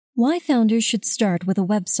Why Founders Should Start with a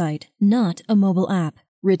Website, Not a Mobile App.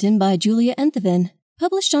 Written by Julia Enthevin.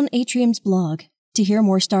 Published on Atrium's blog. To hear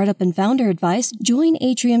more startup and founder advice, join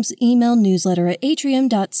Atrium's email newsletter at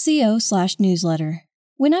atrium.co/newsletter.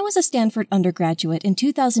 When I was a Stanford undergraduate in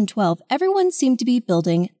 2012, everyone seemed to be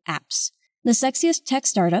building apps. The sexiest tech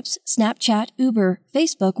startups, Snapchat, Uber,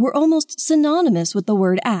 Facebook, were almost synonymous with the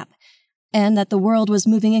word app, and that the world was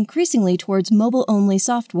moving increasingly towards mobile-only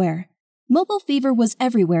software. Mobile fever was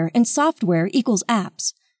everywhere, and software equals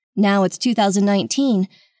apps. Now it's 2019.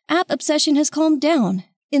 App obsession has calmed down.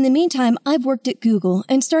 In the meantime, I've worked at Google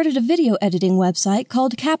and started a video editing website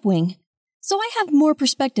called Capwing. So I have more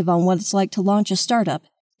perspective on what it's like to launch a startup.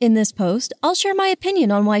 In this post, I'll share my opinion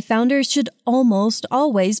on why founders should almost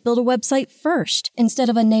always build a website first instead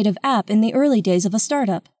of a native app in the early days of a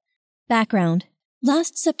startup. Background.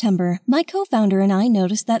 Last September, my co-founder and I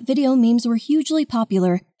noticed that video memes were hugely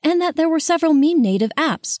popular and that there were several meme-native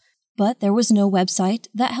apps. But there was no website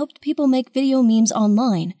that helped people make video memes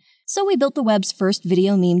online, so we built the web's first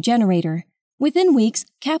video meme generator. Within weeks,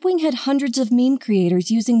 Capwing had hundreds of meme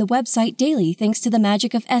creators using the website daily thanks to the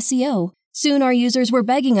magic of SEO. Soon our users were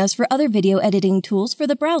begging us for other video editing tools for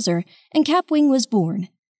the browser, and Capwing was born.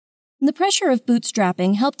 The pressure of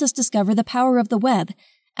bootstrapping helped us discover the power of the web.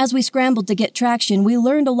 As we scrambled to get traction, we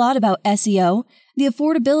learned a lot about SEO, the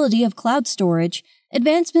affordability of cloud storage,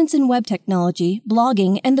 advancements in web technology,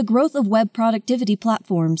 blogging, and the growth of web productivity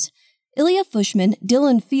platforms. Ilya Fushman,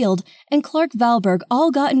 Dylan Field, and Clark Valberg all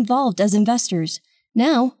got involved as investors.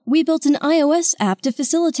 Now, we built an iOS app to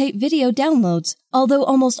facilitate video downloads, although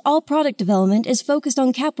almost all product development is focused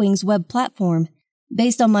on Capwing's web platform.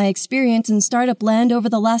 Based on my experience in startup land over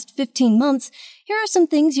the last 15 months, here are some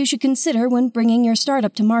things you should consider when bringing your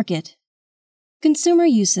startup to market. Consumer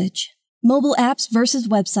usage. Mobile apps versus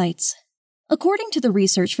websites. According to the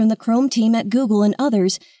research from the Chrome team at Google and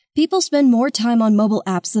others, people spend more time on mobile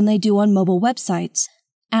apps than they do on mobile websites.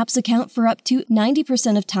 Apps account for up to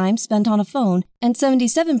 90% of time spent on a phone and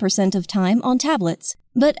 77% of time on tablets.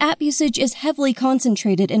 But app usage is heavily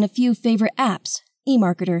concentrated in a few favorite apps,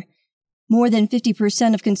 eMarketer. More than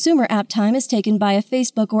 50% of consumer app time is taken by a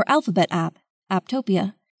Facebook or Alphabet app,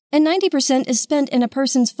 Apptopia, and 90% is spent in a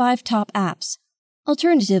person's 5 top apps.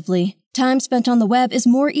 Alternatively, time spent on the web is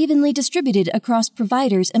more evenly distributed across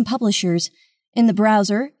providers and publishers. In the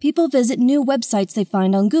browser, people visit new websites they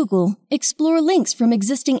find on Google, explore links from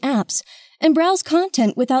existing apps, and browse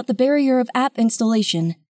content without the barrier of app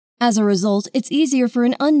installation. As a result, it's easier for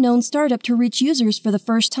an unknown startup to reach users for the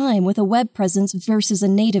first time with a web presence versus a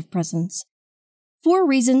native presence. 4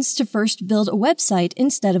 reasons to first build a website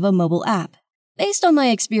instead of a mobile app. Based on my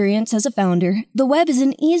experience as a founder, the web is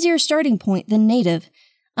an easier starting point than native.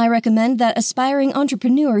 I recommend that aspiring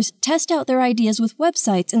entrepreneurs test out their ideas with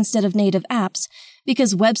websites instead of native apps,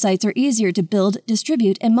 because websites are easier to build,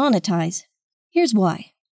 distribute, and monetize. Here's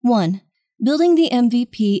why. 1. Building the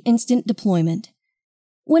MVP instant deployment.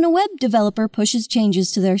 When a web developer pushes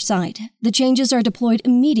changes to their site, the changes are deployed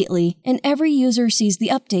immediately and every user sees the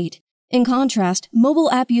update. In contrast,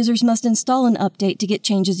 mobile app users must install an update to get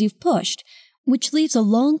changes you've pushed, which leaves a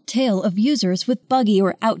long tail of users with buggy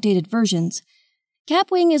or outdated versions.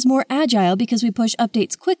 Capwing is more agile because we push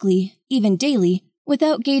updates quickly, even daily,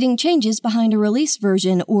 without gating changes behind a release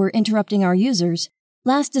version or interrupting our users.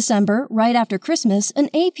 Last December, right after Christmas,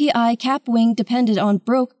 an API Capwing depended on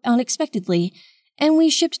broke unexpectedly, and we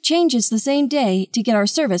shipped changes the same day to get our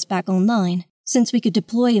service back online. Since we could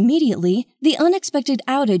deploy immediately, the unexpected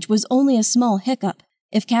outage was only a small hiccup.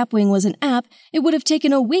 If Capwing was an app, it would have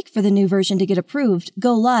taken a week for the new version to get approved,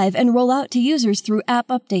 go live, and roll out to users through app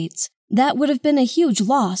updates. That would have been a huge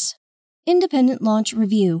loss. Independent launch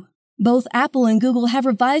review. Both Apple and Google have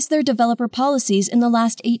revised their developer policies in the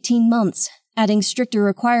last 18 months, adding stricter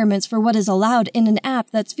requirements for what is allowed in an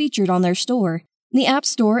app that's featured on their store. The App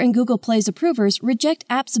Store and Google Play's approvers reject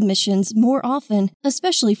app submissions more often,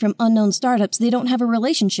 especially from unknown startups they don't have a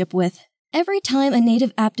relationship with. Every time a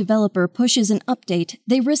native app developer pushes an update,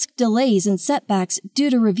 they risk delays and setbacks due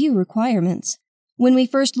to review requirements. When we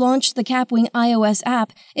first launched the Capwing iOS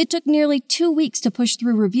app, it took nearly 2 weeks to push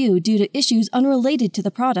through review due to issues unrelated to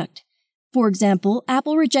the product. For example,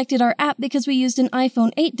 Apple rejected our app because we used an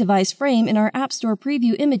iPhone 8 device frame in our App Store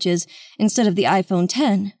preview images instead of the iPhone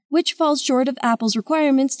X, which falls short of Apple's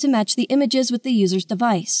requirements to match the images with the user's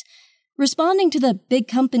device. Responding to the big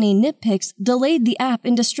company nitpicks delayed the app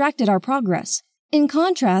and distracted our progress. In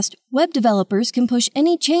contrast, web developers can push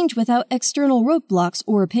any change without external roadblocks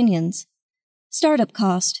or opinions. Startup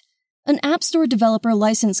cost. An App Store developer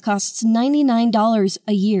license costs $99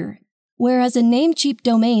 a year, whereas a Namecheap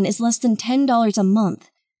domain is less than $10 a month.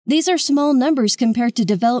 These are small numbers compared to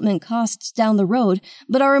development costs down the road,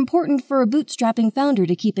 but are important for a bootstrapping founder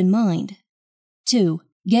to keep in mind. 2.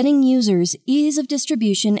 Getting users, ease of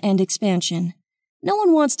distribution and expansion. No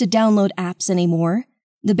one wants to download apps anymore.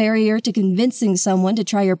 The barrier to convincing someone to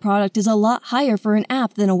try your product is a lot higher for an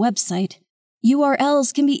app than a website.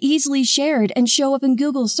 URLs can be easily shared and show up in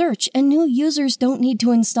Google search, and new users don't need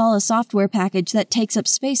to install a software package that takes up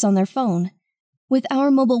space on their phone. With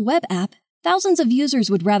our mobile web app, thousands of users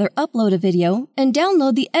would rather upload a video and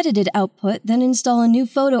download the edited output than install a new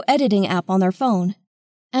photo editing app on their phone.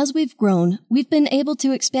 As we've grown, we've been able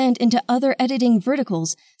to expand into other editing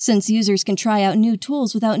verticals since users can try out new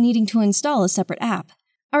tools without needing to install a separate app.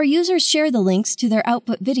 Our users share the links to their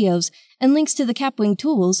output videos and links to the Kapwing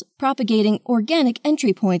tools, propagating organic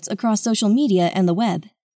entry points across social media and the web.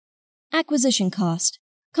 Acquisition cost.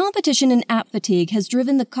 Competition and app fatigue has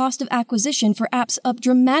driven the cost of acquisition for apps up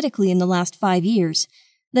dramatically in the last 5 years.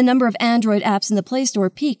 The number of Android apps in the Play Store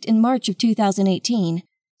peaked in March of 2018.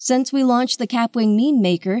 Since we launched the Kapwing Meme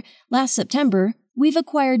Maker last September, we've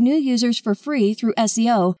acquired new users for free through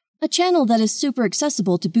SEO, a channel that is super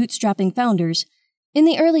accessible to bootstrapping founders. In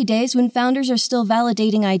the early days when founders are still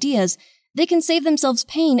validating ideas, they can save themselves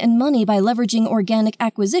pain and money by leveraging organic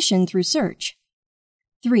acquisition through search.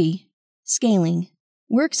 3. Scaling.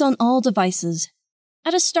 Works on all devices.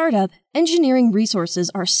 At a startup, engineering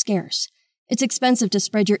resources are scarce. It's expensive to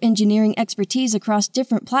spread your engineering expertise across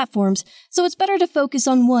different platforms, so it's better to focus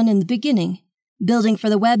on one in the beginning. Building for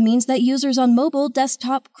the web means that users on mobile,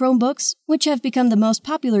 desktop, Chromebooks, which have become the most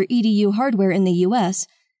popular EDU hardware in the US,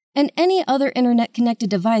 and any other internet-connected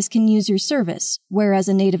device can use your service, whereas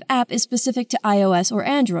a native app is specific to iOS or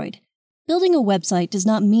Android. Building a website does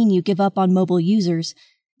not mean you give up on mobile users.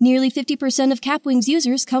 Nearly 50% of Kapwing's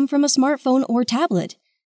users come from a smartphone or tablet.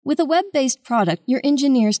 With a web-based product, your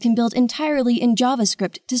engineers can build entirely in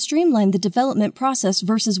JavaScript to streamline the development process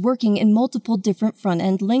versus working in multiple different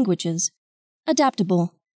front-end languages.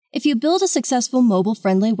 Adaptable. If you build a successful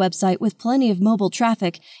mobile-friendly website with plenty of mobile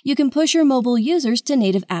traffic, you can push your mobile users to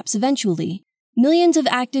native apps eventually. Millions of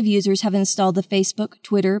active users have installed the Facebook,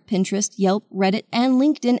 Twitter, Pinterest, Yelp, Reddit, and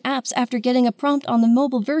LinkedIn apps after getting a prompt on the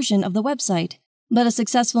mobile version of the website. But a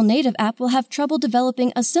successful native app will have trouble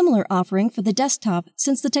developing a similar offering for the desktop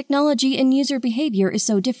since the technology and user behavior is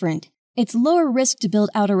so different. It's lower risk to build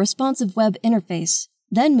out a responsive web interface,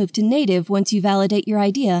 then move to native once you validate your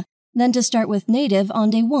idea, than to start with native on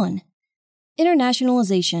day one.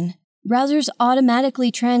 Internationalization. Browsers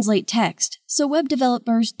automatically translate text, so web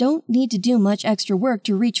developers don't need to do much extra work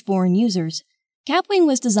to reach foreign users. Kapwing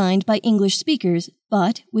was designed by English speakers,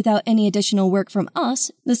 but without any additional work from us,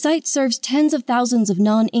 the site serves tens of thousands of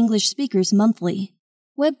non-English speakers monthly.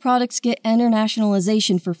 Web products get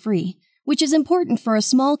internationalization for free, which is important for a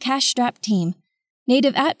small cash-strapped team.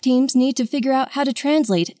 Native app teams need to figure out how to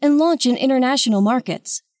translate and launch in international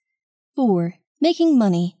markets. 4. Making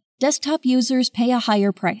money. Desktop users pay a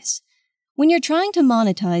higher price. When you're trying to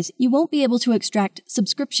monetize, you won't be able to extract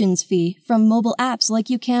subscriptions fee from mobile apps like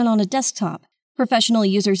you can on a desktop. Professional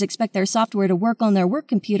users expect their software to work on their work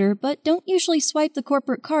computer, but don't usually swipe the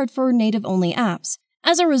corporate card for native-only apps.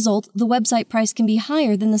 As a result, the website price can be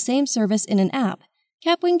higher than the same service in an app.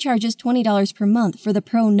 Kapwing charges $20 per month for the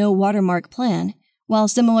Pro No Watermark plan, while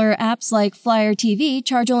similar apps like Flyer TV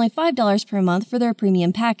charge only $5 per month for their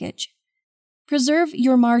premium package. Preserve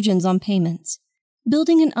your margins on payments.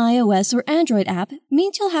 Building an iOS or Android app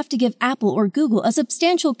means you'll have to give Apple or Google a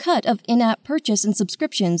substantial cut of in-app purchase and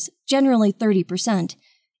subscriptions, generally 30%.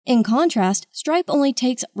 In contrast, Stripe only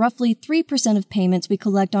takes roughly 3% of payments we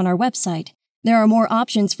collect on our website. There are more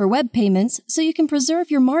options for web payments, so you can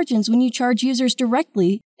preserve your margins when you charge users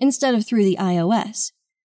directly instead of through the iOS.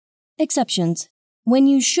 Exceptions. When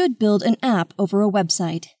you should build an app over a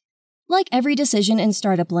website. Like every decision in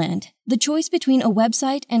startup land, the choice between a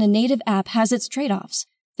website and a native app has its trade-offs.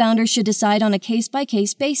 Founders should decide on a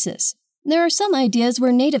case-by-case basis. There are some ideas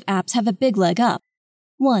where native apps have a big leg up.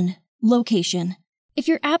 1. Location. If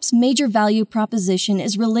your app's major value proposition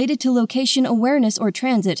is related to location awareness or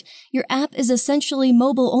transit, your app is essentially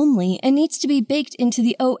mobile only and needs to be baked into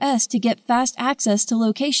the OS to get fast access to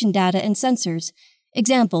location data and sensors.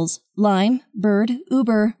 Examples: Lime, Bird,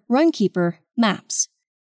 Uber, Runkeeper, Maps.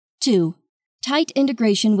 2. Tight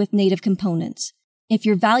integration with native components. If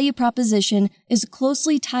your value proposition is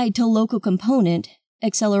closely tied to local component,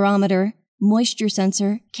 accelerometer, moisture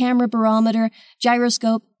sensor, camera barometer,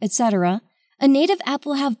 gyroscope, etc., a native app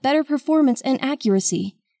will have better performance and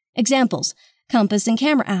accuracy. Examples: compass and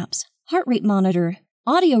camera apps, heart rate monitor,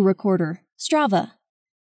 audio recorder, Strava.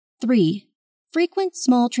 3. Frequent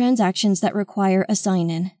small transactions that require a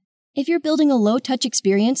sign-in. If you're building a low-touch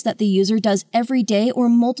experience that the user does every day or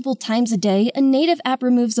multiple times a day, a native app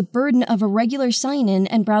removes the burden of a regular sign-in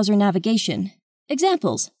and browser navigation.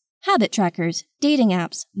 Examples: habit trackers, dating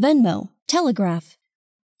apps, Venmo, Telegraph.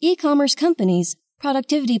 E-commerce companies,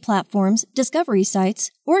 productivity platforms, discovery sites,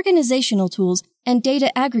 organizational tools, and data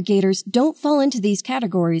aggregators don't fall into these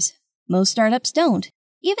categories. Most startups don't.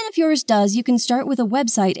 Even if yours does, you can start with a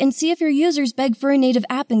website and see if your users beg for a native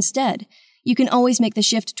app instead. You can always make the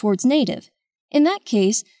shift towards native. In that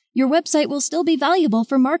case, your website will still be valuable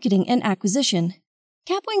for marketing and acquisition.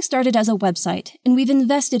 Capwing started as a website, and we've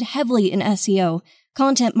invested heavily in SEO,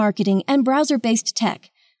 content marketing, and browser-based tech.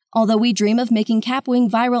 Although we dream of making Capwing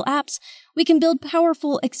viral apps, we can build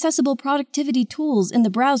powerful, accessible productivity tools in the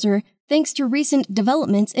browser thanks to recent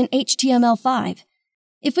developments in HTML5.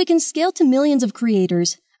 If we can scale to millions of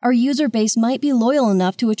creators, our user base might be loyal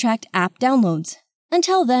enough to attract app downloads.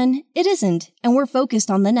 Until then, it isn't, and we're focused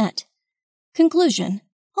on the net. Conclusion.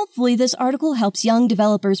 Hopefully this article helps young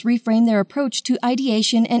developers reframe their approach to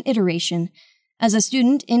ideation and iteration. As a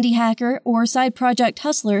student, indie hacker, or side project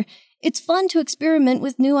hustler, it's fun to experiment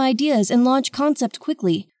with new ideas and launch concept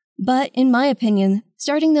quickly. But, in my opinion,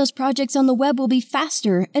 starting those projects on the web will be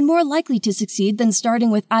faster and more likely to succeed than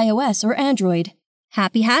starting with iOS or Android.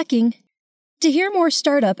 Happy hacking! To hear more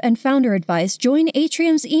startup and founder advice, join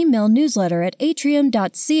Atrium's email newsletter at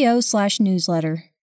atrium.co/newsletter.